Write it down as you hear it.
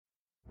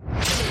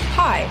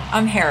Hi,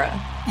 I'm Hera.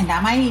 And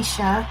I'm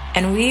Aisha.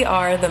 And we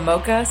are the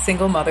Mocha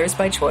Single Mothers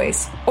by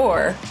Choice,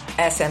 or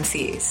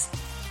SMCs.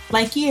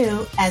 Like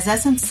you, as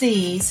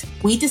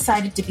SMCs, we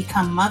decided to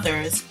become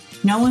mothers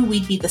knowing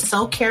we'd be the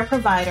sole care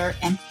provider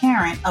and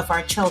parent of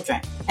our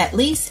children, at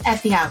least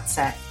at the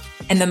outset.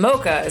 And the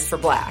Mocha is for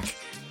Black.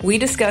 We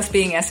discuss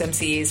being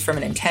SMCs from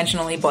an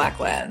intentionally Black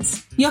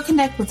lens. You'll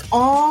connect with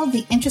all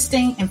the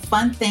interesting and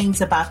fun things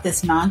about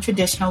this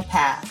non-traditional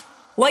path.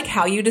 Like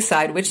how you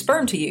decide which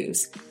sperm to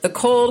use, the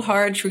cold,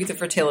 hard truth of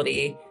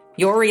fertility,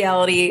 your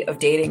reality of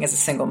dating as a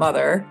single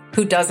mother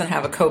who doesn't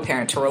have a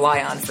co-parent to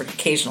rely on for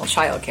occasional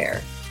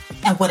childcare,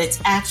 and what it's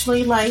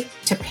actually like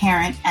to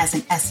parent as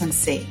an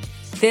SMC.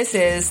 This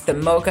is the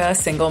Mocha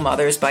Single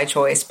Mothers by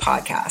Choice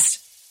podcast.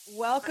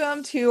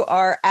 Welcome to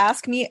our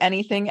Ask Me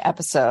Anything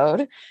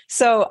episode.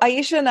 So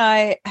Aisha and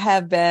I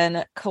have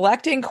been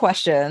collecting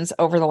questions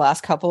over the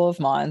last couple of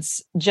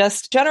months,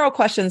 just general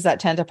questions that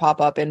tend to pop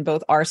up in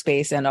both our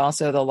space and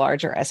also the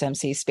larger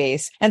SMC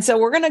space. And so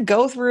we're going to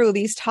go through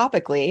these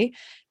topically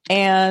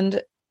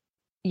and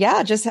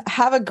just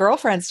have a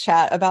girlfriends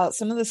chat about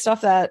some of the stuff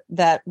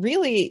that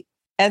really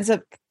ends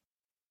up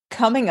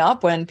coming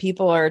up when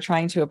people are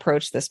trying to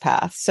approach this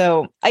path.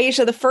 So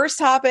Aisha, the first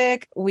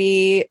topic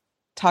we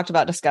talked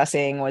about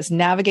discussing was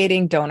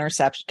navigating donor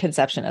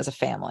conception as a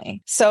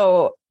family.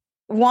 So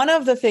one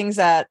of the things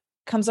that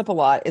comes up a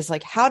lot is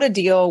like how to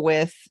deal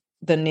with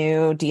the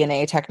new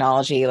DNA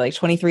technology, like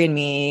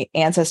 23andMe,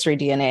 Ancestry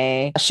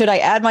DNA. Should I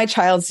add my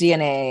child's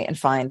DNA and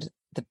find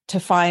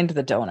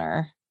the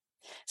donor?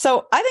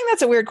 So I think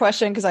that's a weird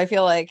question because I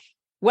feel like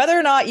whether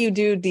or not you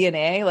do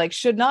DNA, like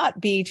should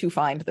not be to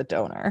find the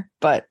donor.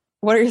 But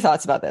what are your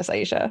thoughts about this,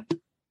 Aisha?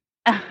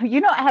 I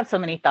have so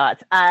many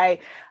thoughts.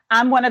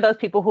 I'm one of those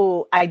people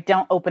who I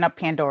don't open up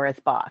Pandora's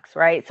box,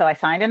 right? So I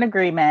signed an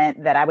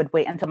agreement that I would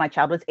wait until my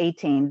child was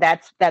 18.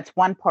 That's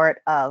one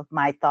part of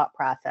my thought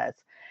process.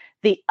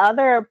 The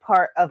other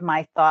part of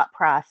my thought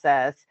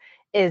process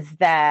is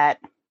that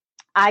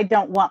I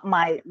don't want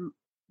my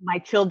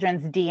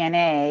children's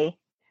DNA,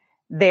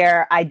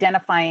 their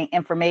identifying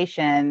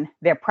information,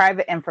 their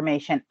private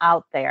information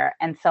out there.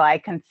 And so I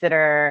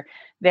consider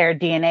their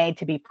DNA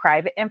to be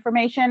private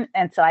information.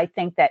 And so I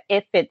think that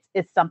if it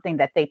is something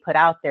that they put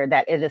out there,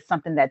 that it is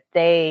something that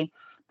they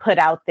put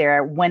out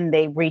there when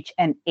they reach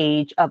an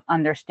age of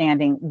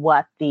understanding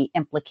what the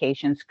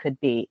implications could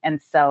be.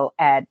 And so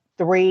at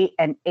 3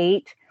 and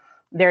 8,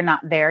 they're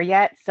not there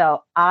yet.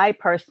 So I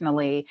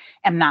personally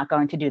am not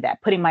going to do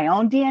that. Putting my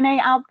own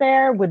DNA out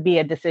there would be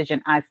a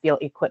decision I feel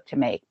equipped to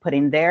make.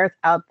 Putting theirs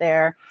out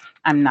there,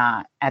 I'm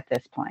not at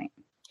this point.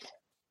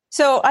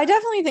 So I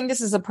definitely think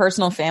this is a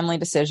personal family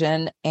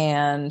decision.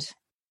 And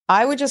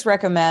I would just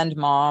recommend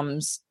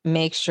moms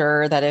make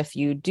sure that if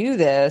you do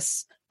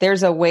this,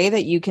 there's a way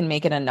that you can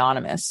make it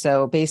anonymous.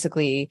 So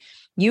basically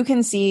you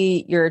can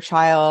see your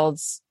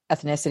child's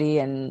ethnicity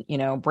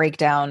and,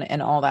 breakdown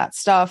and all that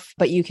stuff,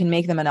 but you can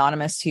make them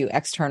anonymous to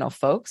external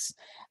folks.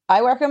 I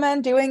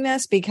recommend doing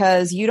this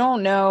because you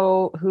don't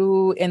know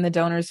who in the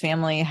donor's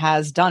family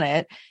has done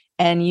it,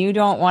 and you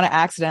don't want to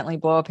accidentally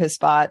blow up his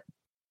spot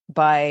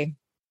by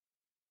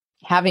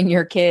having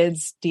your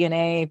kid's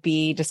DNA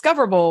be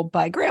discoverable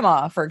by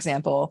grandma, for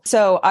example.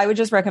 So I would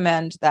just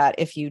recommend that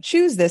if you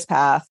choose this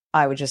path,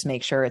 I would just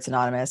make sure it's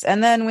anonymous.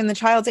 And then when the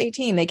child's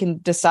 18, they can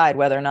decide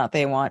whether or not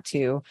they want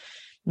to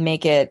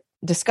make it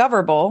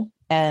discoverable.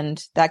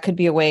 And that could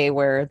be a way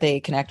where they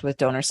connect with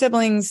donor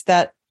siblings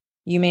that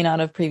you may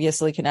not have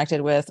previously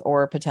connected with,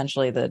 or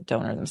potentially the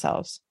donor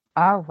themselves.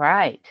 All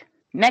right.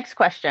 Next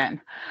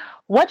question.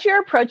 What's your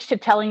approach to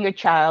telling your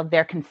child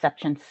their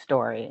conception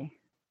story?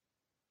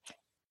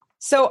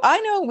 So I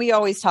know we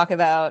always talk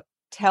about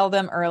tell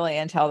them early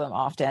and tell them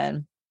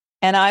often.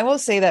 And I will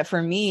say that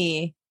for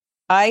me,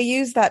 I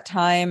use that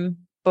time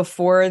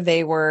before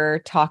they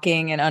were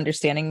talking and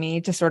understanding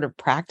me to sort of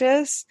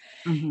practice.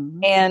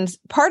 Mm-hmm. And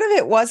part of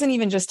it wasn't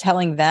even just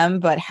telling them,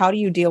 but how do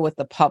you deal with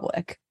the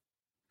public?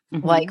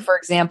 Mm-hmm. Like, for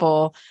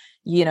example,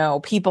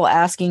 people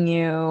asking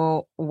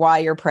you why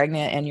you're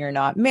pregnant and you're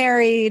not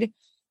married.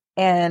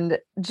 And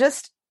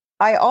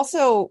I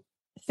also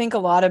think a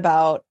lot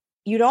about,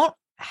 you don't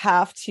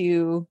have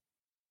to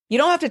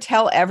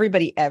tell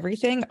everybody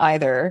everything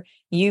either.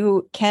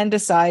 You can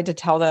decide to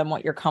tell them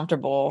what you're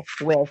comfortable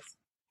with.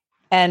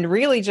 And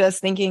really just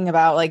thinking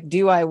about, like,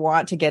 do I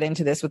want to get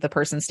into this with the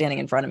person standing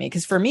in front of me?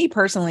 Because for me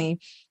personally,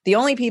 the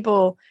only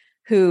people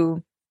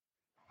who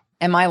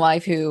in my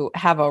life who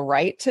have a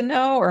right to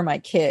know are my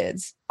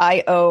kids.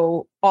 I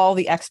owe all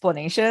the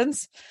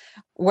explanations.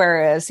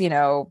 Whereas,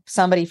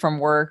 somebody from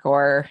work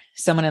or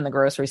someone in the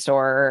grocery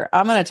store,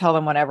 I'm going to tell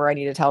them whatever I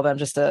need to tell them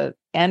just to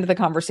end the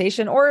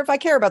conversation. Or if I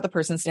care about the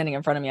person standing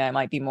in front of me, I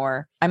might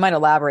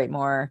elaborate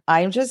more.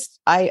 I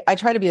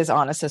try to be as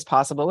honest as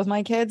possible with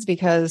my kids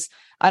because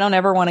I don't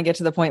ever want to get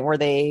to the point where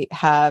they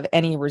have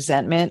any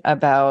resentment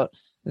about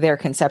their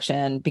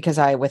conception because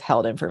I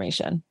withheld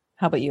information.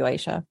 How about you,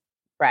 Aisha?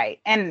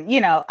 Right. And,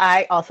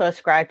 I also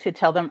ascribe to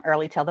tell them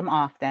early, tell them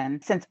often.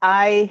 Since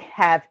I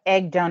have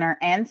egg donor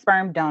and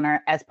sperm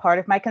donor as part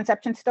of my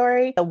conception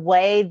story, the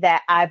way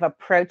that I've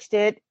approached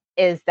it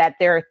is that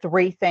there are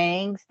three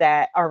things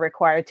that are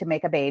required to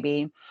make a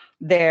baby.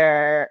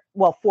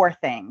 Four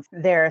things.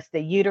 There's the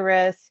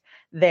uterus,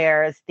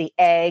 there's the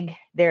egg,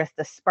 there's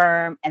the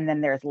sperm, and then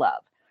there's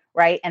love.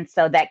 Right. And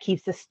so that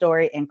keeps the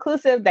story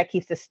inclusive. That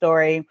keeps the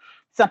story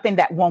something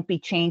that won't be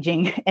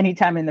changing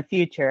anytime in the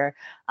future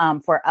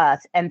for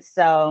us.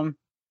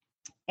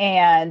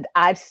 And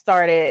I've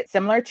started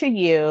similar to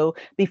you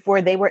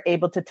before they were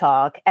able to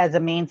talk as a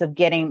means of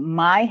getting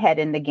my head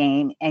in the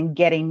game and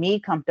getting me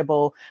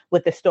comfortable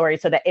with the story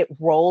so that it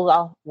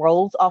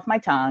rolls off my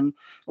tongue.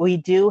 We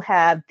do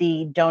have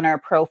the donor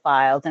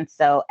profiles. And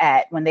so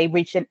when they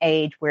reach an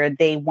age where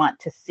they want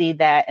to see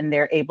that and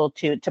they're able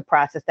to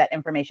process that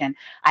information,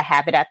 I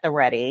have it at the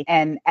ready.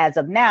 And as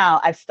of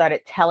now, I've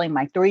started telling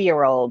my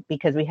 3-year-old,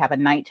 because we have a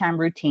nighttime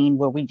routine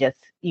where we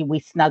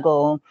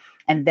snuggle,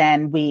 and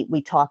then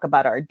we talk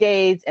about our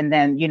days. And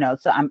then,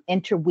 so I'm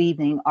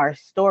interweaving our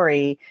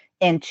story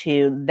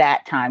into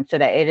that time so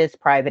that it is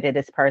private, it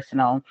is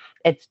personal,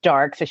 it's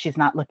dark, so she's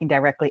not looking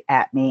directly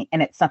at me.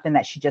 And it's something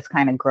that she just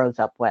kind of grows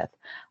up with.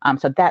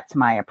 So that's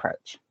my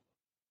approach.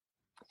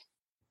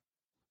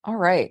 All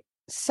right.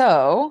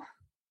 So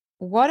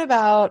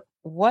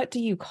what do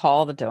you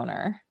call the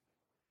donor?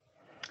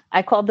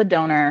 I call the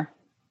donor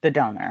the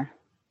donor.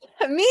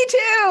 Me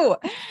too.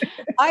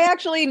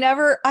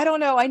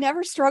 I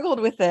never struggled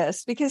with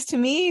this because to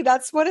me,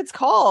 that's what it's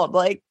called.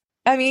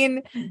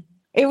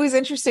 It was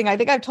interesting. I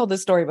think I've told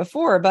this story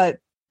before, but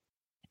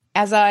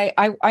as I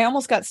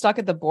almost got stuck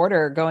at the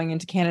border going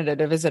into Canada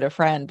to visit a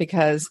friend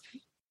because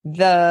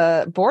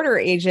the border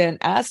agent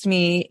asked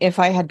me if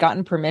I had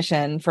gotten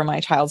permission for my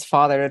child's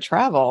father to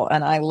travel.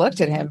 And I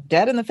looked at him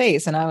dead in the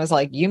face and I was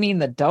like, "You mean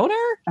the donor?"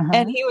 Uh-huh.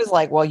 And he was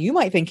like, "Well, you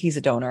might think he's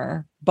a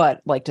donor,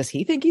 but does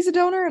he think he's a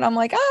donor?" And I'm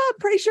like, I'm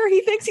pretty sure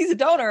he thinks he's a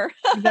donor.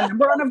 We're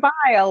on a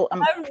bio.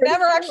 I've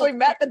never actually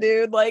met the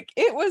dude.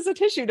 It was a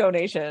tissue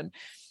donation.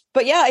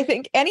 But yeah, I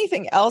think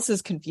anything else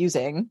is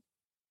confusing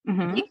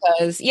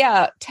because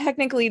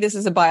technically this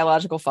is a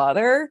biological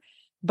father.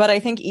 But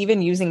I think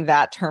even using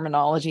that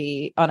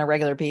terminology on a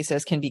regular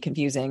basis can be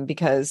confusing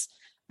because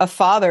a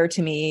father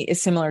to me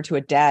is similar to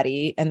a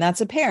daddy, and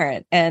that's a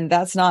parent. And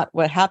that's not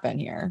what happened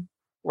here.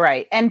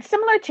 Right. And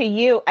similar to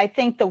you, I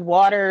think the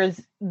waters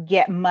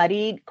get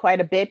muddied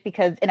quite a bit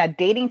because in a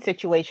dating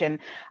situation,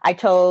 I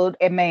told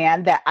a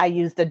man that I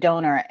used a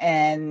donor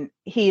and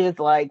he was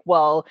like,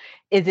 "Well,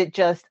 is it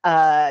just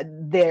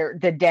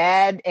the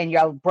dad and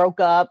y'all broke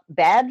up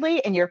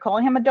badly and you're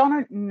calling him a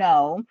donor?"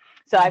 No.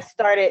 So I've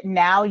started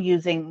now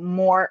using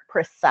more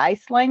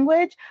precise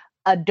language,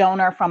 a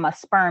donor from a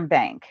sperm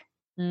bank,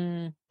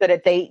 so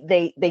that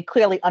they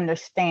clearly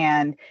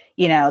understand,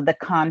 the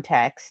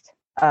context.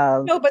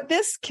 No, but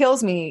this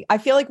kills me. I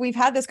feel like we've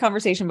had this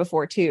conversation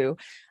before too.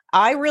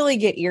 I really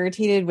get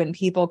irritated when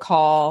people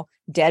call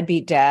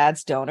deadbeat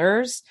dads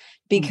donors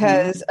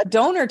because a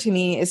donor to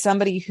me is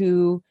somebody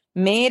who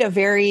made a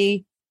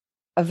very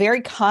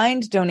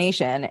kind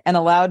donation and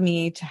allowed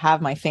me to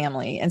have my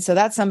family. And so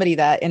that's somebody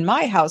that in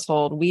my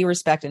household, we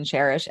respect and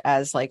cherish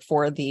as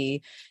for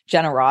the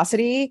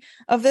generosity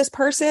of this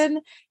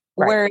person.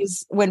 Right.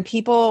 Whereas when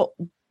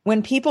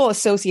people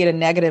associate a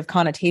negative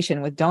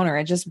connotation with donor,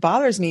 it just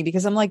bothers me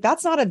because I'm like,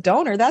 that's not a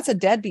donor. That's a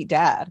deadbeat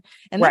dad.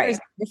 And there is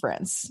a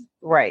difference.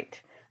 Right.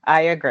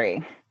 I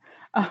agree.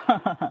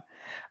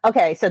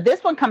 Okay. So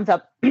this one comes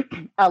up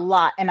a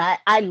lot. And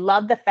I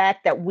love the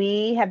fact that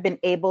we have been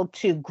able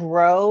to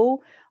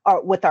grow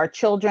with our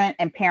children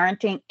and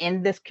parenting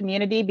in this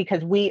community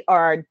because we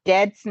are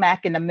dead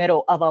smack in the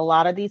middle of a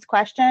lot of these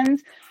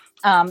questions.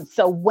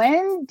 So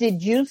when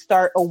did you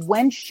start or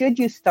when should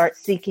you start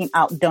seeking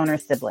out donor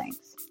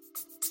siblings?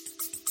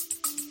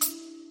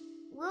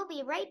 We'll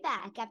be right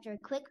back after a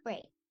quick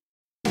break.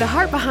 The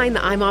heart behind the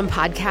iMom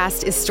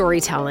podcast is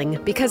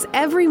storytelling because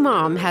every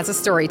mom has a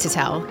story to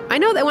tell. I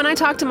know that when I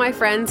talk to my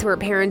friends who are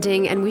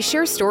parenting and we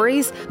share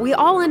stories, we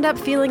all end up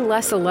feeling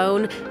less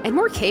alone and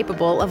more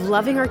capable of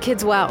loving our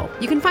kids well.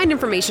 You can find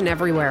information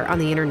everywhere on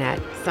the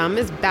internet. Some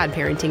is bad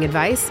parenting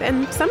advice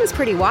and some is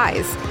pretty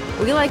wise.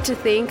 We like to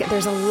think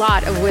there's a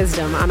lot of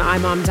wisdom on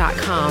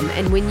imom.com,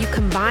 and when you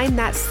combine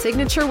that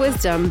signature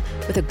wisdom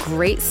with a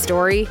great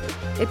story,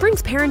 it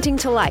brings parenting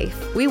to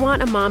life. We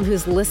want a mom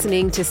who's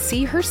listening to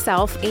see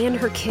herself and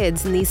her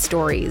kids in these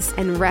stories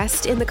and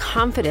rest in the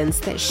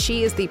confidence that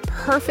she is the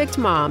perfect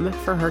mom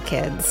for her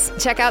kids.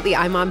 Check out the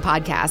iMom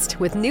podcast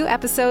with new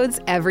episodes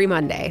every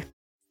Monday.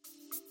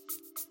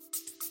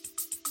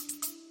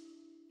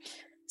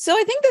 So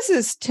I think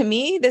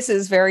this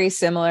is very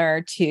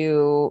similar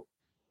to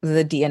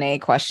the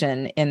DNA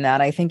question in that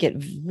I think it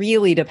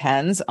really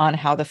depends on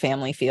how the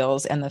family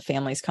feels and the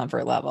family's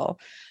comfort level.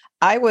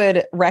 I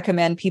would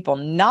recommend people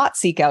not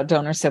seek out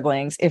donor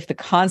siblings if the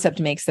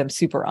concept makes them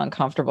super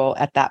uncomfortable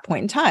at that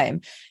point in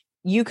time.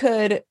 You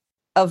could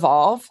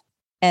evolve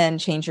and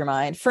change your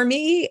mind. For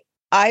me,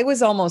 I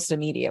was almost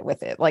immediate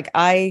with it.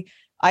 I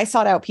I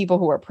sought out people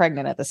who were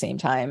pregnant at the same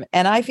time.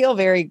 And I feel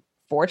very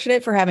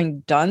fortunate for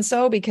having done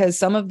so, because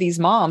some of these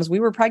moms, we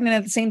were pregnant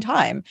at the same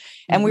time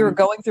and we were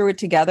going through it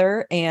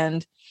together.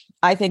 And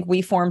I think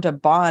we formed a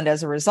bond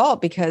as a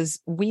result, because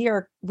we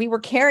were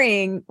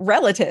carrying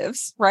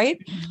relatives, right?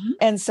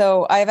 And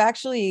so I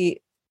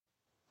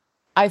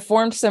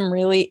formed some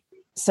really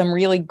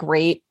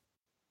great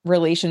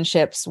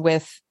relationships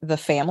with the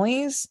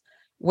families,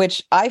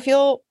 which I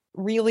feel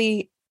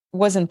really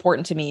was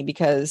important to me,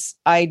 because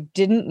I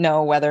didn't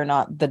know whether or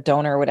not the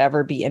donor would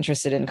ever be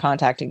interested in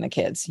contacting the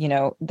kids. You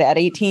know, at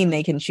 18,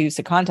 they can choose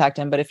to contact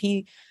him, but if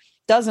he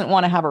doesn't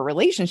want to have a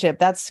relationship,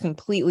 that's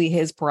completely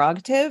his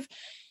prerogative.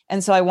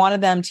 And so I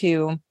wanted them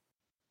to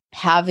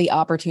have the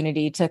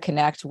opportunity to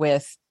connect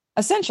with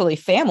essentially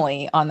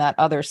family on that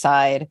other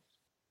side.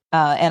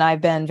 And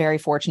I've been very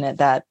fortunate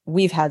that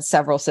we've had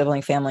several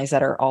sibling families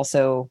that are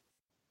also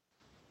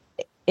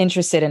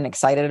interested and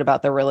excited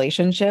about the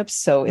relationships.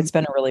 So it's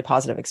been a really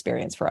positive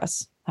experience for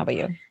us. How about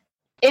you?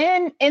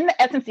 In the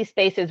SMC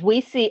spaces, we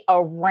see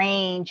a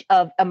range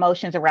of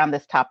emotions around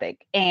this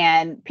topic,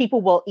 and people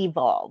will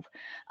evolve.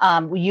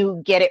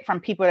 You get it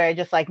from people that are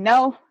just like,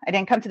 no, I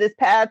didn't come to this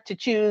path to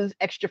choose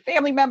extra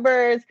family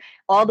members,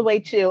 all the way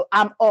to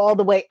I'm all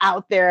the way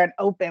out there and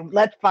open.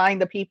 Let's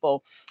find the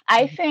people.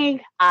 I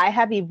think I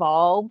have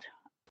evolved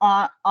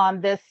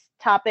on this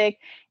topic.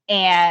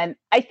 And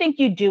I think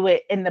you do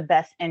it in the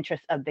best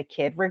interest of the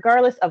kid,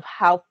 regardless of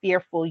how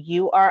fearful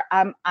you are.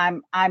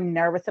 I'm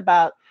nervous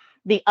about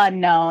the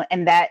unknown,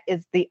 and that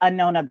is the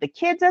unknown of the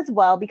kids as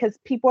well, because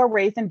people are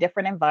raised in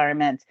different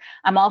environments.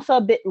 I'm also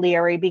a bit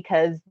leery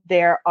because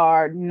there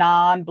are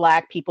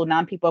non-Black people,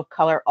 non-people of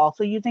color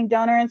also using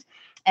donors.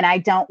 And I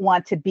don't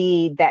want to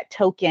be that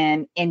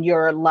token in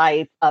your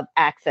life of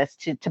access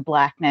to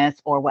Blackness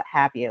or what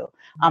have you.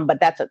 But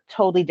that's a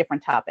totally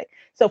different topic.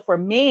 So for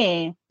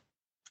me,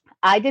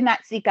 I did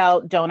not seek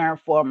out donor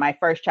for my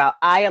first child.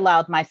 I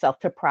allowed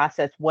myself to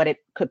process what it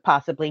could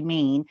possibly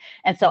mean.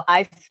 And so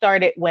I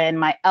started when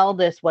my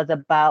eldest was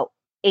about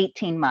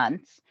 18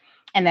 months.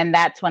 And then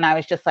that's when I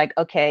was just like,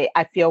 okay,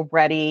 I feel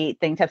ready.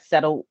 Things have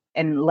settled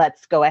and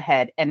let's go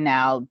ahead and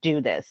now do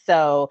this.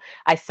 So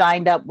I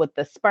signed up with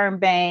the sperm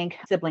bank,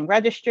 sibling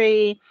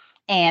registry.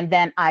 And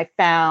then I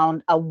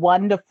found a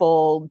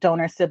wonderful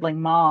donor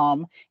sibling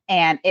mom,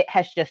 and it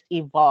has just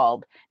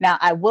evolved. Now,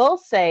 I will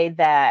say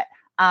that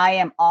I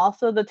am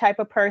also the type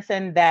of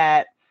person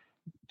that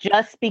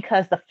just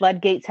because the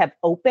floodgates have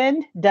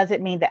opened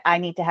doesn't mean that I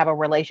need to have a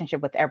relationship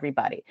with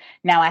everybody.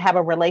 Now, I have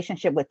a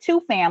relationship with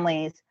 2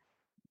 families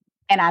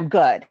and I'm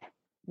good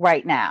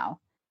right now.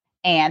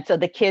 And so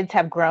the kids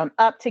have grown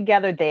up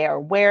together. They are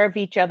aware of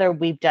each other.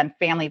 We've done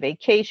family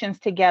vacations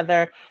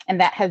together. And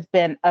that has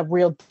been a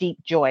real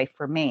deep joy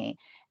for me.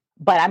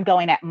 But I'm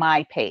going at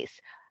my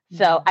pace.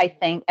 So I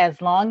think as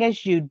long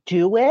as you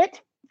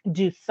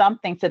do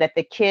something so that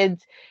the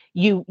kids,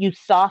 you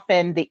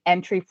soften the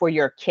entry for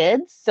your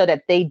kids so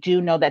that they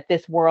do know that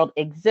this world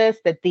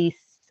exists, that these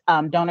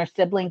donor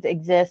siblings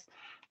exist,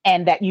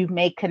 and that you've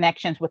made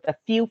connections with a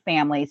few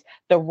families.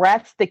 The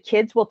rest, the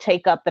kids will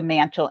take up the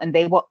mantle and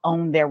they will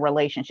own their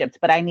relationships.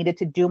 But I needed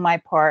to do my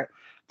part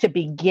to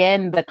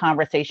begin the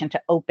conversation,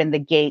 to open the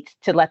gates,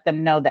 to let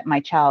them know that my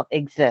child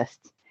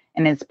exists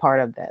and is part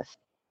of this.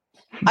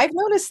 I've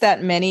noticed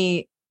that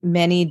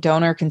many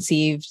donor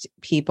conceived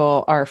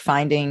people are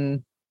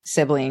finding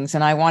siblings,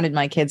 and I wanted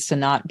my kids to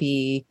not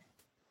be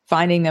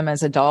finding them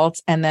as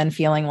adults and then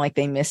feeling like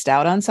they missed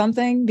out on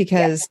something,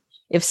 because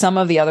if some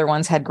of the other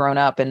ones had grown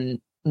up and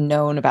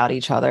known about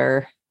each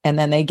other, and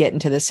then they get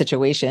into this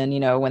situation, you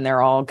know, when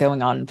they're all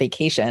going on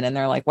vacation and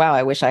they're like, wow,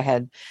 I wish I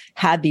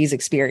had these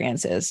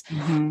experiences.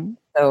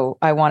 So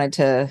I wanted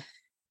to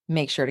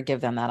make sure to give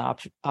them that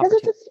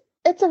opportunity.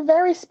 It's a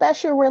very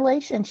special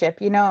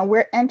relationship, you know, and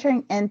we're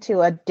entering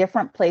into a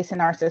different place in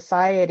our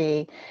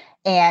society.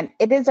 And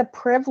it is a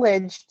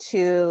privilege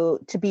to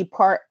be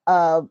part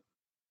of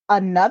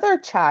another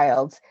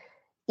child's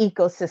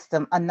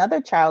ecosystem,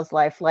 another child's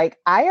life. Like,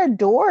 I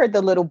adore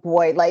the little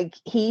boy. Like,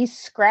 he's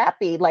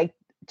scrappy, like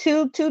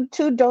two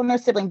donor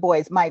sibling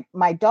boys.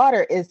 My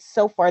daughter is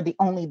so far the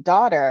only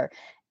daughter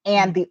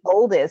and the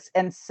oldest.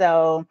 And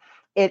so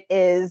it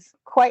is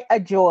quite a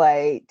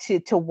joy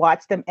to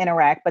watch them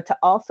interact, but to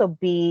also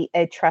be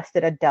a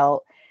trusted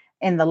adult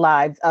in the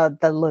lives of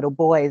the little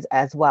boys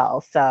as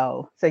well.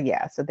 So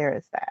there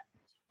is that.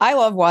 I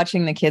love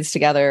watching the kids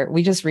together.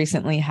 We just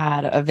recently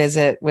had a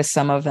visit with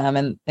some of them,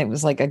 and it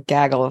was like a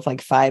gaggle of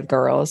like 5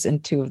 girls,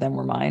 and 2 of them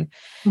were mine.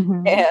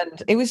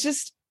 And it was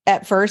just,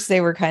 at first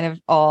they were kind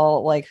of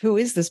all like, who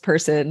is this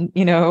person?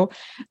 You know,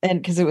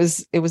 and because it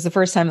was the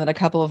first time that a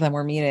couple of them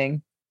were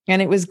meeting.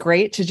 And it was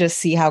great to just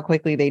see how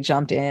quickly they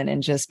jumped in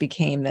and just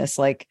became this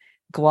like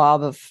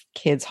glob of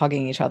kids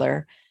hugging each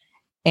other.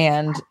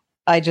 And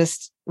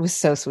it was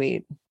so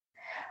sweet.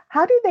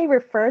 How do they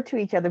refer to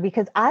each other?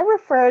 Because I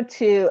refer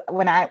to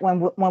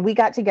when we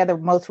got together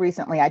most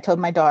recently, I told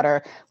my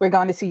daughter, we're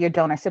going to see your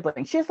donor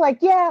sibling. She's like,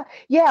 yeah,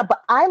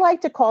 but I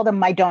like to call them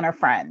my donor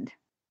friend.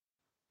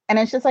 And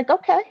it's just like,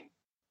 okay.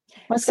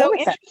 So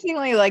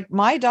interestingly, like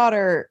my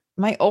daughter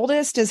my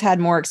oldest has had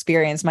more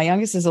experience. My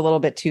youngest is a little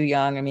bit too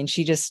young. I mean,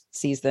 she just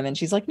sees them and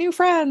she's like, new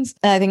friends.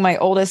 And I think my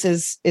oldest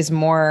is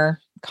more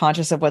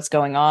conscious of what's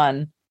going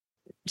on.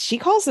 She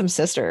calls them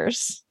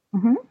sisters.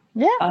 Mm-hmm.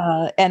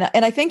 Yeah.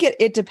 And I think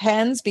it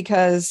depends,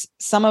 because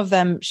some of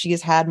them she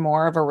has had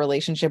more of a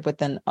relationship with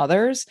than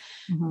others.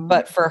 Mm-hmm.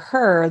 But for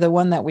her, the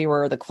one that we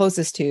were the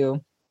closest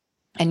to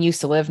and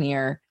used to live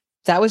near,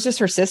 that was just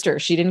her sister.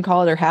 She didn't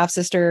call it her half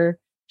sister.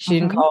 She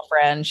didn't call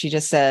friend. She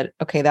just said,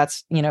 okay,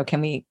 that's,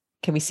 can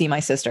we see my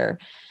sister?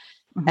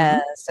 Mm-hmm.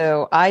 And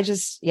so I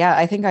just,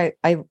 I think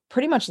I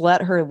pretty much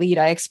let her lead.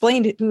 I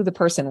explained who the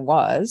person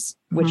was,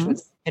 which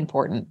was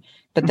important.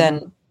 But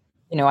then,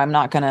 I'm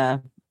not going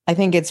to, I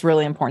think it's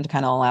really important to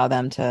kind of allow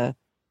them to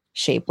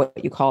shape what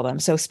you call them.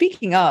 So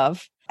speaking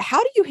of,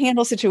 how do you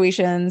handle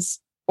situations,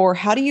 or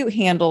how do you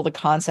handle the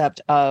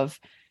concept of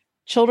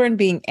children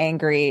being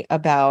angry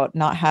about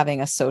not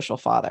having a social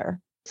father?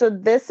 So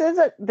this is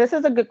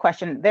a good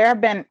question. There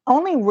have been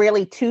only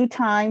really 2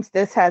 times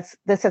this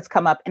has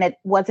come up, and it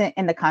wasn't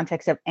in the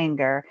context of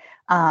anger.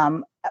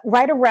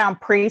 Right around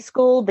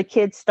preschool, the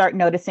kids start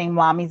noticing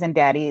mommies and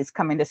daddies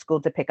coming to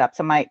school to pick up.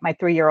 So my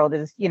 3-year-old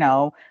is,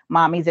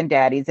 mommies and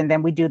daddies, and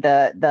then we do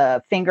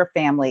the finger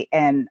family,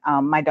 and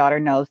my daughter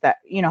knows that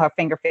her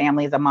finger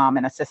family is a mom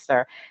and a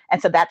sister,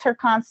 and so that's her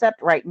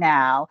concept right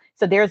now.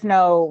 So there's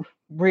no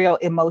real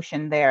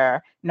emotion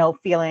there, no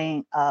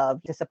feeling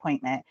of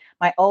disappointment.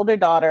 My older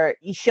daughter,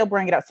 she'll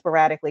bring it up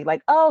sporadically,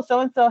 like, oh,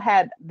 so-and-so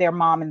had their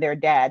mom and their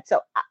dad. So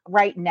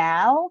right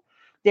now,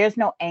 there's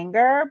no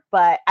anger,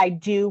 but I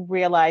do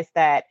realize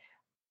that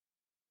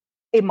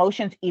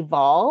emotions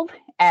evolve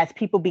as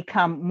people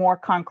become more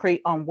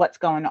concrete on what's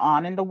going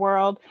on in the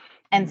world.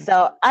 And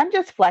so I'm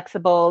just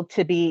flexible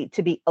to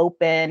be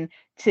open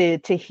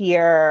to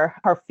hear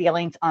her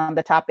feelings on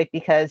the topic,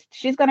 because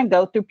she's going to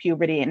go through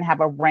puberty and have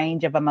a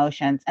range of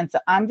emotions. And so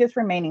I'm just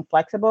remaining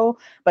flexible,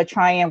 but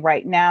trying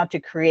right now to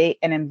create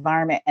an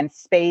environment and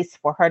space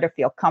for her to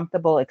feel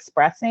comfortable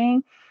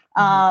expressing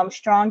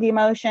strong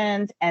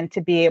emotions, and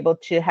to be able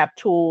to have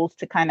tools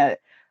to kind of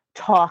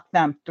talk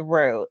them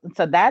through.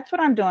 So that's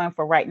what I'm doing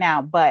for right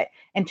now. But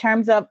in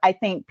terms of, I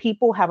think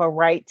people have a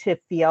right to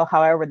feel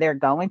however they're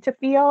going to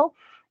feel.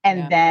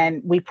 And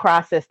then we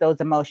process those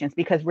emotions,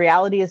 because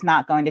reality is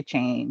not going to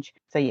change.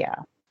 So, yeah.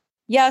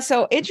 Yeah.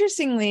 So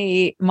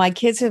interestingly, my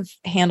kids have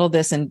handled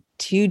this in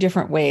 2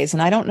 different ways.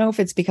 And I don't know if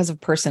it's because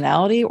of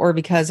personality or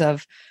because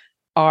of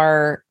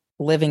our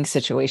living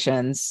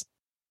situations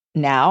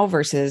now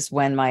versus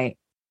when my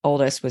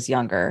oldest was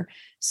younger.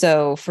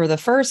 So for the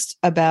first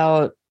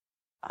for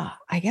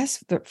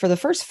the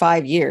first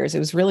 5 years, it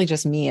was really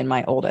just me and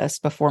my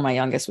oldest before my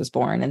youngest was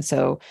born. And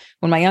so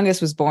when my youngest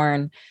was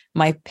born,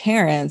 my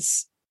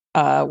parents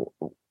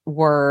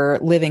were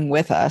living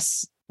with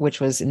us,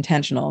 which was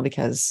intentional,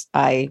 because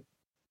I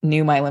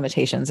knew my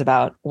limitations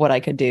about what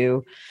I could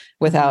do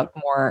without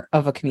more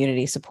of a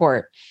community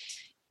support.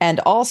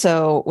 And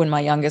also when my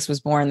youngest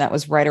was born, that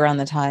was right around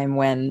the time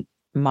when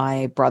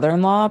my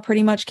brother-in-law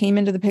pretty much came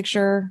into the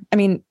picture. I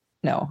mean,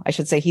 no, I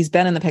should say he's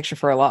been in the picture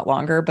for a lot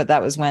longer, but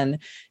that was when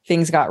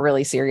things got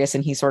really serious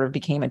and he sort of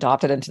became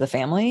adopted into the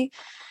family.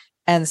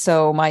 And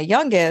so my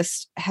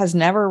youngest has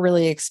never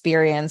really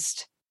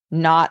experienced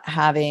not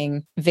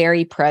having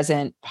very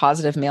present,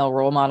 positive male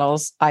role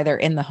models, either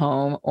in the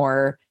home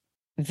or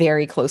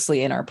very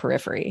closely in our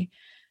periphery.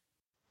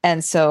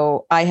 And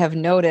so I have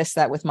noticed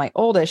that with my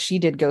oldest, she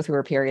did go through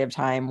a period of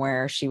time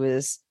where she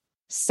was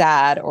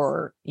sad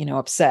or,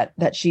 upset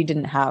that she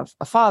didn't have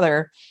a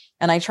father.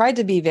 And I tried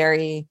to be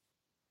very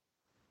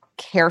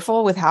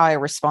careful with how I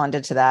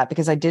responded to that,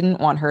 because I didn't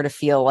want her to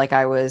feel like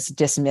I was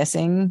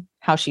dismissing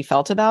how she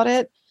felt about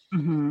it.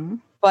 Mm-hmm.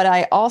 But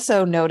I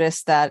also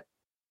noticed that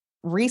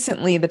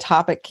recently the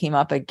topic came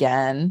up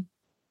again,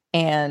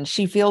 and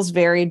she feels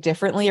very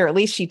differently, or at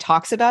least she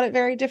talks about it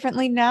very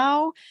differently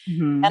now.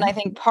 Mm-hmm. And I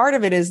think part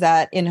of it is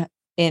that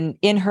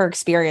in her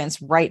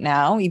experience right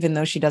now, even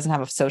though she doesn't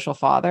have a social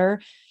father,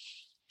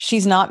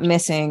 she's not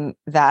missing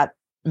that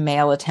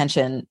male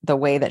attention the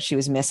way that she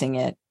was missing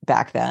it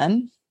back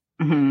then.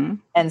 Mm-hmm.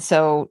 And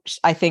so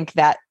I think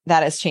that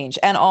has changed.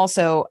 And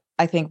also,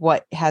 I think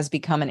what has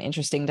become an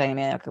interesting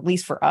dynamic, at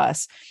least for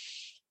us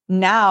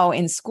now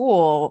in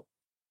school,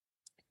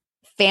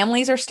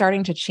 families are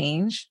starting to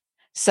change.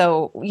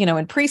 So,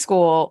 in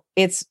preschool,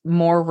 it's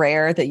more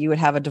rare that you would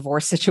have a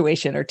divorce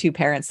situation or 2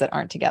 parents that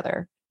aren't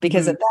together,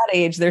 because at that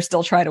age, they're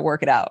still trying to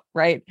work it out.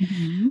 Right.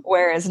 Mm-hmm.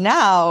 Whereas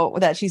now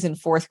that she's in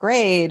 4th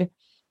grade,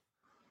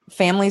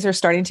 families are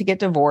starting to get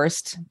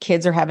divorced.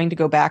 Kids are having to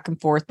go back and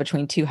forth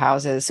between 2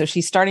 houses. So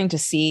she's starting to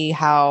see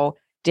how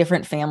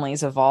different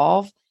families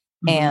evolve.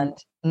 Mm-hmm. And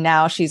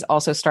now she's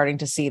also starting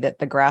to see that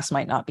the grass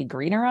might not be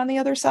greener on the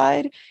other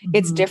side. Mm-hmm.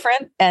 It's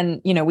different. And,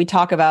 we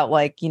talk about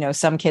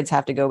some kids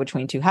have to go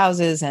between 2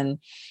 houses and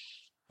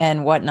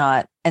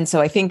whatnot. And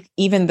so I think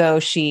even though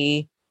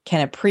she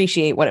can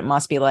appreciate what it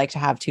must be like to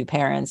have 2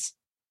 parents,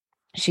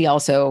 she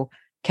also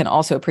can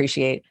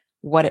appreciate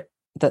what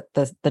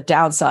the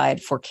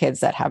downside for kids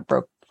that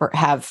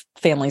have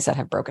families that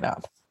have broken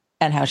up.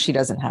 and how she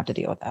doesn't have to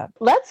deal with that.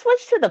 Let's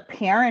switch to the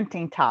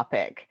parenting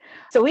topic.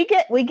 So we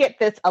get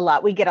this a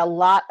lot. We get a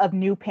lot of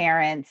new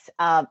parents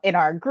in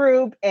our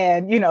group,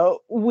 and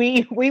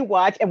we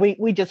watch and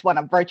we just want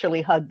to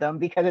virtually hug them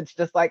because it's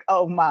just like,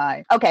 oh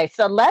my. Okay,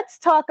 so let's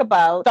start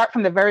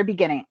from the very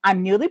beginning.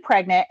 I'm newly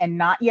pregnant and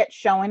not yet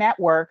showing at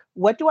work.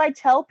 What do I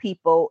tell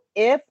people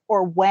if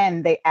or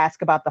when they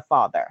ask about the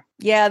father?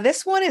 Yeah,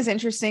 this one is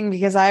interesting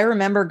because I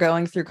remember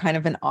going through kind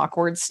of an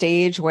awkward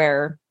stage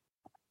where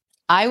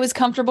I was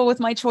comfortable with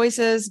my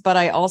choices, but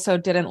I also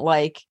didn't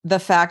like the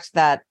fact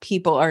that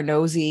people are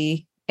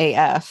nosy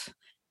AF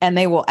and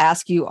they will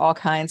ask you all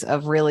kinds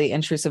of really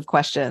intrusive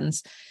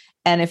questions.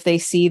 And if they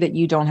see that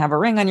you don't have a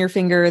ring on your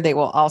finger, they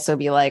will also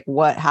be like,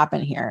 what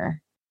happened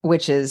here?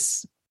 Which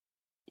is,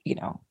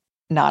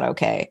 not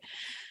okay.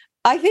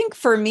 I think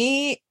for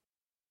me,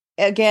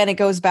 again, it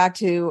goes back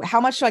to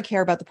how much do I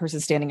care about the person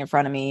standing in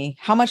front of me?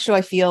 How much do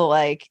I feel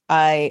like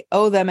I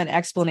owe them an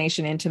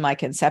explanation into my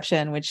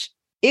conception, which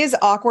is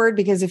awkward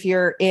because if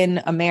you're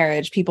in a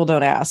marriage, people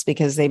don't ask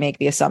because they make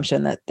the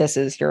assumption that this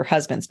is your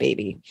husband's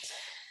baby.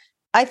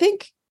 I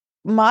think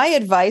my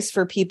advice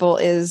for people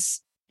is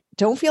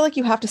don't feel like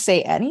you have to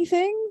say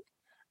anything.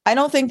 I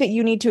don't think that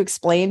you need to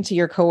explain to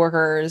your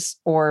coworkers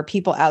or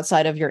people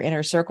outside of your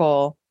inner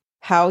circle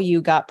how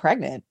you got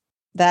pregnant.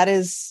 That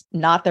is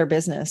not their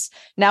business.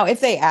 Now, if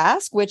they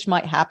ask, which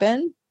might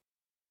happen,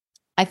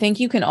 I think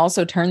you can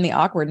also turn the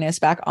awkwardness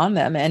back on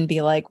them and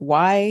be like,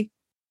 why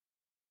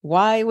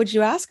would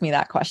you ask me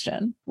that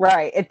question?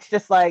 Right. It's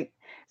just like,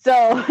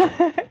 so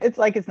it's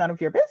like, it's none of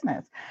your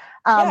business.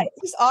 Yeah,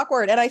 it's just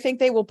awkward. And I think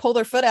they will pull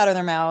their foot out of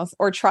their mouth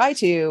or try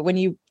to when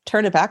you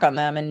turn it back on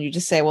them and you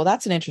just say, well,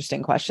 that's an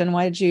interesting question.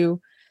 Why did you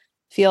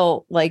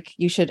feel like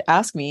you should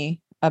ask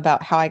me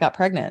about how I got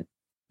pregnant?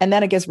 And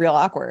then it gets real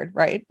awkward,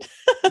 right?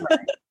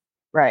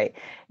 Right.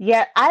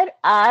 Yeah,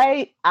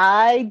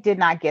 I did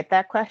not get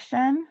that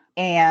question.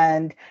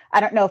 And I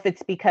don't know if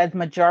it's because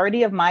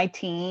majority of my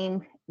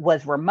team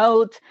was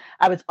remote.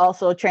 I was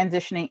also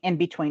transitioning in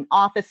between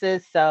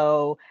offices.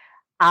 So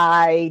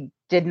I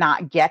did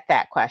not get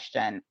that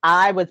question.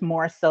 I was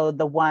more so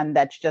the one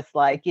that's just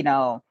like,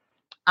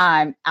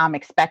 I'm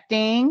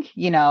expecting,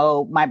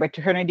 my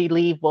maternity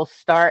leave will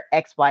start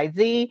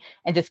XYZ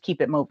and just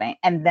keep it moving.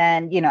 And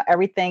then,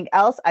 everything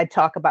else, I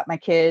talk about my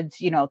kids,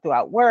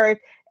 throughout work.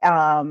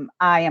 I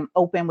am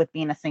open with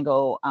being a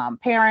single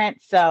parent.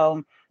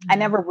 So I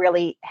never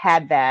really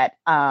had that.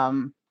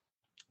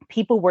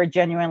 People were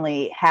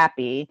genuinely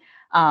happy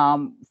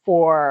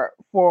for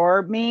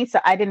me. So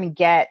I didn't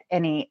get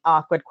any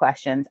awkward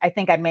questions. I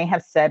think I may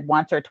have said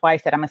once or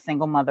twice that I'm a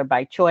single mother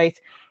by choice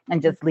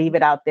and just leave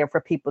it out there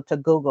for people to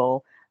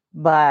Google.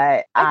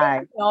 But I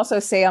can also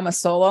say I'm a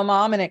solo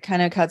mom, and it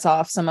kind of cuts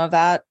off some of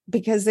that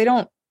because they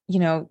don't,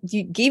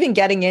 even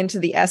getting into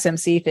the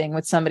SMC thing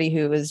with somebody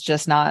who is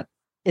just not,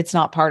 it's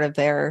not part of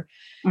their,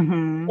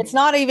 it's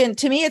not even,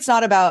 to me, it's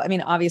not about,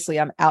 obviously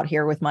I'm out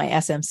here with my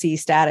SMC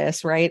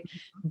status, right?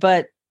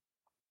 But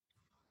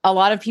a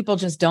lot of people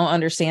just don't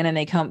understand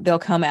and they'll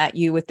come at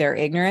you with their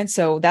ignorance.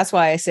 So that's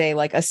why I say,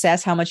 like,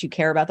 assess how much you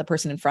care about the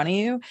person in front of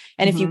you.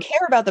 And if you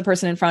care about the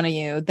person in front of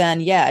you,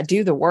 then yeah,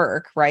 do the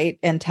work, right?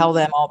 And tell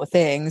them all the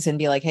things and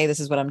be like, hey,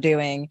 this is what I'm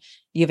doing.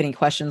 You have any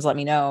questions, let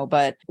me know.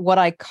 But what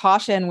I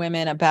caution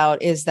women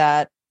about is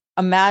that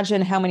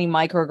imagine how many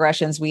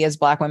microaggressions we as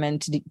Black women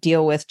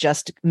deal with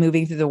just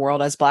moving through the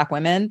world as Black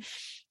women.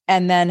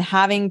 And then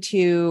having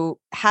to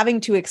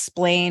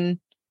explain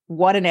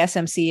what an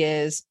SMC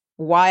is,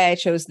 why I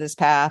chose this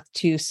path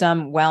to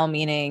some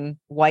well-meaning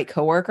white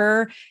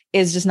coworker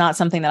is just not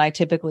something that I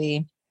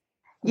typically.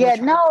 Yeah,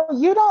 no,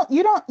 you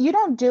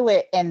don't do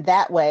it in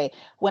that way.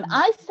 When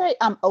I say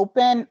I'm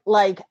open,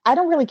 like, I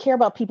don't really care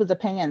about people's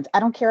opinions. I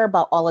don't care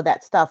about all of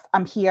that stuff.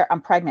 I'm here,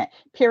 I'm pregnant,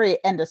 period,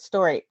 end of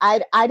story.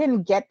 I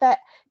didn't get that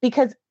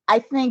because I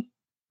think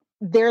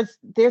there's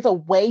a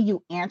way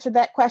you answer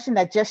that question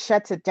that just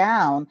shuts it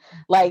down.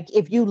 Like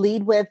if you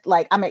lead with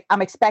like,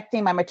 I'm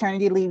expecting my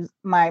maternity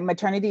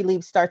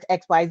leave starts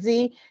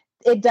XYZ,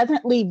 it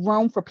doesn't leave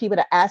room for people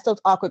to ask those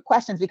awkward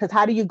questions because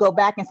how do you go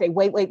back and say,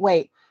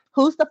 wait,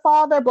 who's the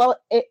father?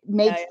 It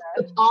makes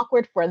it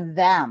awkward for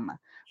them.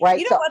 Right.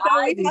 You know what,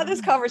 though? We've had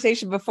this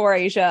conversation before,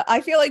 Aisha.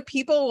 I feel like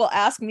people will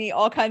ask me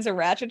all kinds of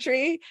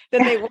ratchetry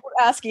that they won't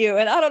ask you.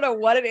 And I don't know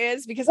what it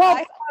is because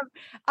I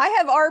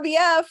have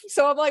RBF.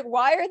 So I'm like,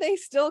 why are they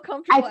still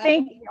comfortable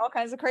asking me all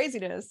kinds of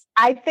craziness?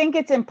 I think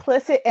it's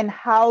implicit in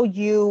how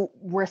you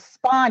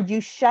respond.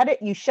 You shut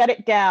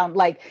it down.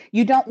 Like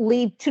you don't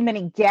leave too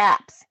many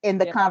gaps in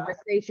the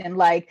conversation.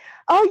 Like,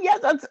 oh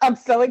yes, I'm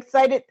so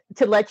excited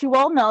to let you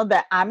all know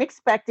that I'm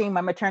expecting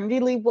my maternity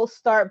leave will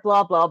start,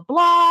 blah, blah,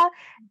 blah.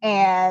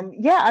 And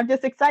yeah, I'm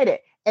just excited.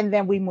 And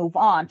then we move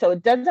on. So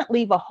it doesn't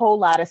leave a whole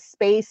lot of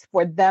space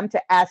for them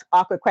to ask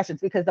awkward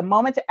questions because the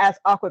moment to ask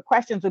awkward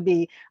questions would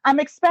be, I'm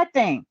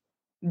expecting,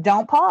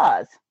 don't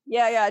pause.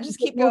 Yeah. Just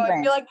keep moving.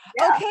 going. You're like,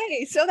 Yeah.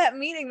 okay, so that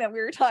meeting that we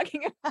were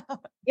talking about.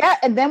 Yeah.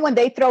 And then when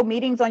they throw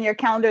meetings on your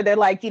calendar, they're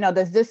like,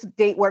 does this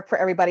date work for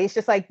everybody? It's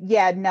just like,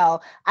 yeah, no,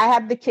 I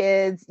have the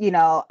kids,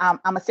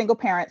 I'm a single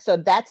parent, so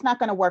that's not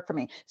going to work for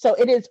me. So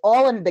it is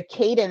all in the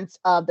cadence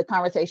of the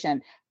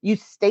conversation. You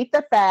state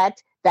the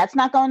fact, that's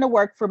not going to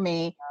work for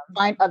me,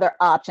 find other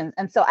options.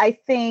 And so I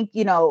think,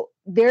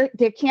 there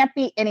can't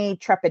be any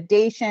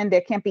trepidation,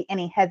 there can't be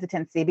any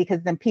hesitancy,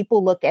 because then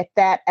people look at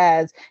that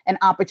as an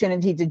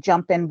opportunity to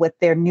jump in with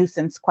their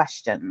nuisance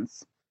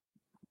questions.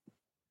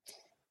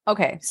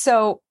 Okay,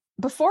 so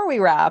before we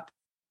wrap,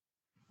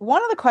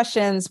 one of the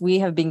questions we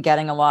have been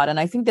getting a lot, and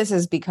I think this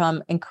has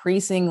become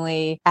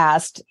increasingly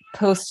asked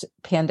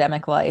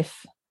post-pandemic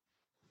life,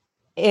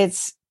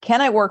 it's,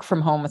 can I work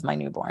from home with my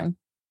newborn?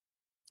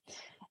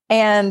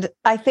 And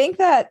I think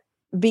that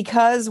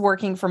because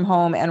working from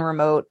home and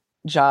remote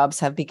jobs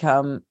have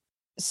become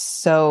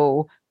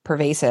so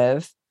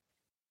pervasive,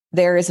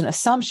 there is an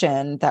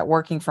assumption that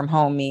working from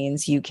home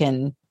means you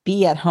can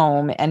be at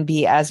home and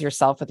be as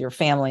yourself with your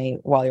family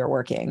while you're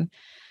working.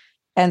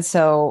 And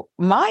so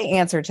my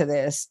answer to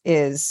this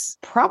is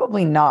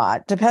probably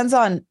not. Depends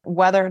on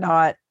whether or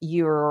not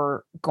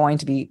you're going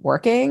to be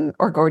working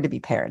or going to be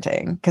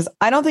parenting, because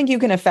I don't think you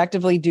can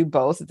effectively do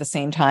both at the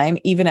same time,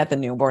 even at the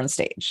newborn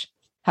stage.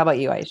 How about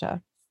you,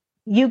 Aisha?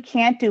 You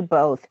can't do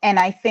both. And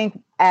I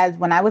think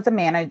when I was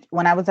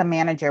a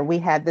manager, we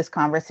had this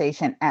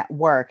conversation at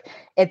work.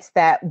 It's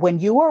that when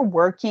you are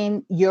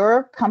working,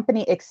 your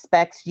company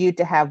expects you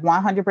to have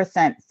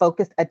 100%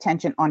 focused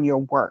attention on your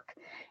work,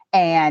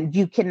 and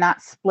you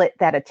cannot split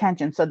that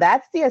attention. So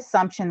that's the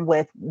assumption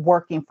with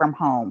working from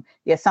home.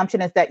 The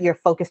assumption is that you're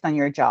focused on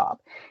your job.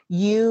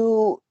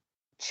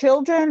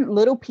 Children,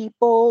 little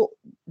people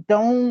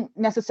don't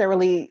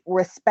necessarily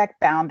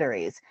respect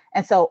boundaries.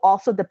 And so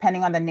also,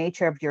 depending on the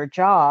nature of your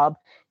job,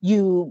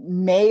 you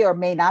may or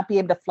may not be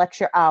able to flex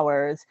your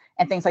hours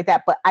and things like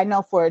that. But I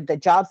know for the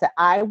jobs that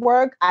I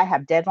work, I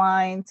have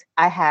deadlines,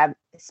 I have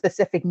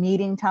specific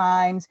meeting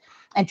times,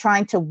 and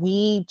trying to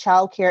weave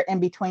childcare in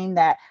between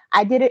that.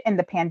 I did it in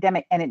the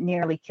pandemic and it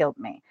nearly killed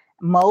me.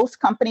 Most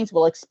companies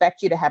will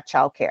expect you to have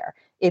childcare.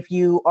 If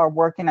you are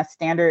working a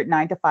standard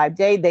 9-to-5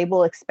 day, they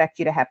will expect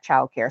you to have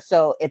childcare.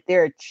 So if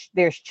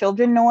there's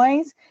children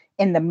noise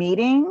in the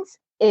meetings,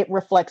 it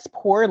reflects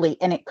poorly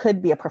and it could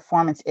be a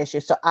performance issue.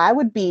 So I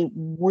would be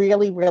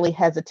really, really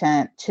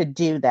hesitant to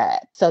do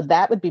that. So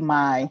that would be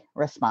my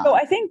response. So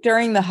I think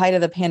during the height of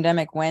the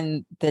pandemic,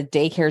 when the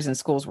daycares and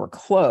schools were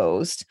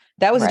closed,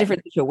 that was a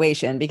different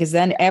situation, because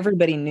then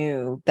everybody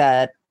knew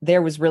that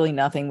there was really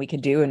nothing we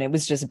could do and it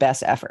was just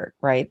best effort,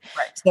 right?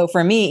 So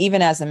for me,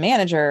 even as a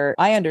manager,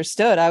 I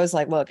understood. I was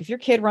like, look, if your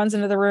kid runs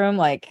into the room,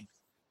 like,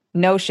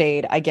 no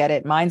shade, I get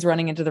it. Mine's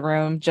running into the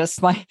room.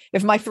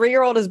 If my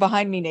 3-year-old is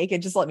behind me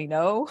naked, just let me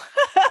know.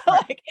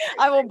 Like,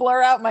 I will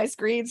blur out my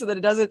screen so that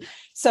it doesn't.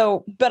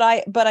 So, but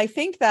I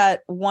think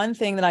that one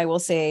thing that I will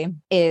say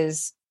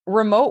is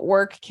remote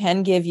work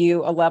can give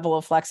you a level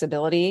of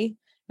flexibility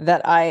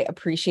that I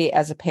appreciate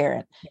as a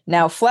parent.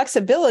 Now,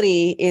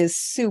 flexibility is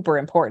super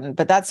important,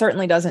 but that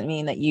certainly doesn't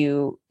mean that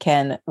you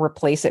can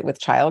replace it with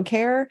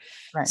childcare.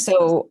 Right.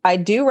 So I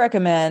do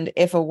recommend,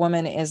 if a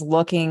woman is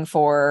looking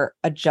for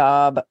a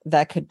job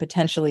that could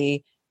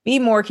potentially be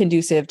more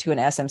conducive to an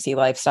SMC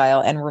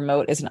lifestyle and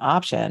remote is an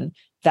option,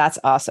 that's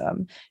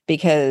awesome.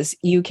 Because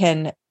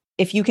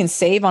if you can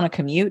save on a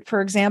commute,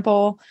 for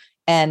example,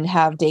 and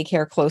have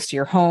daycare close to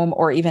your home,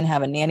 or even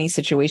have a nanny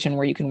situation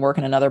where you can work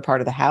in another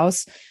part of the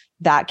house,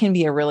 that can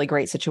be a really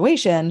great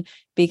situation,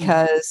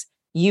 because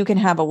you can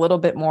have a little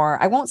bit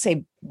more, I won't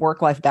say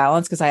work-life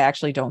balance, because I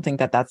actually don't think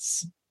that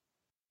that's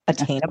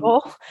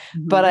attainable,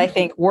 but I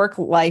think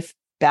work-life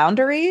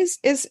boundaries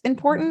is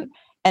important,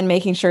 and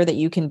making sure that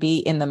you can be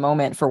in the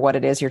moment for what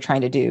it is you're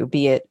trying to do.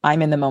 Be it,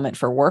 I'm in the moment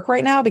for work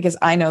right now because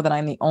I know that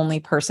I'm the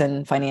only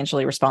person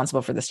financially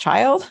responsible for this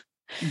child.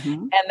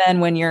 And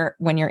then when you're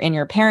in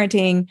your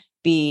parenting,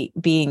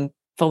 being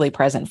fully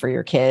present for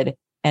your kid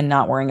and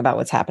not worrying about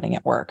what's happening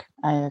at work.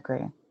 I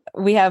agree.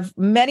 We have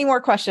many more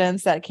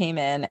questions that came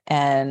in,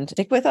 and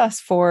stick with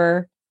us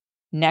for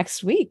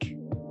next week.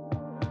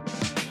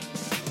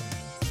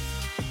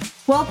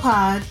 Well,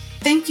 Pod,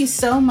 thank you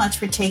so much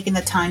for taking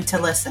the time to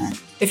listen.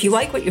 If you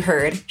like what you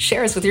heard,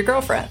 share us with your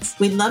girlfriends.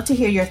 We'd love to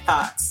hear your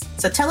thoughts.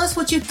 So tell us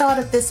what you thought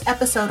of this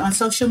episode on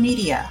social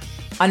media.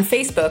 On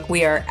Facebook,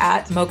 we are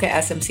at Mocha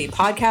SMC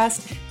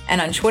Podcast, and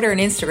on Twitter and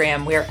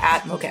Instagram, we are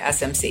at Mocha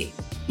SMC.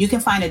 You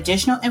can find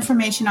additional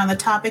information on the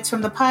topics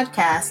from the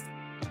podcast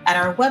at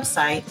our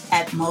website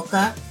at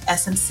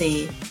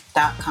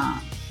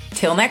mochasmc.com.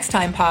 Till next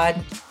time,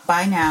 Pod.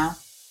 Bye now.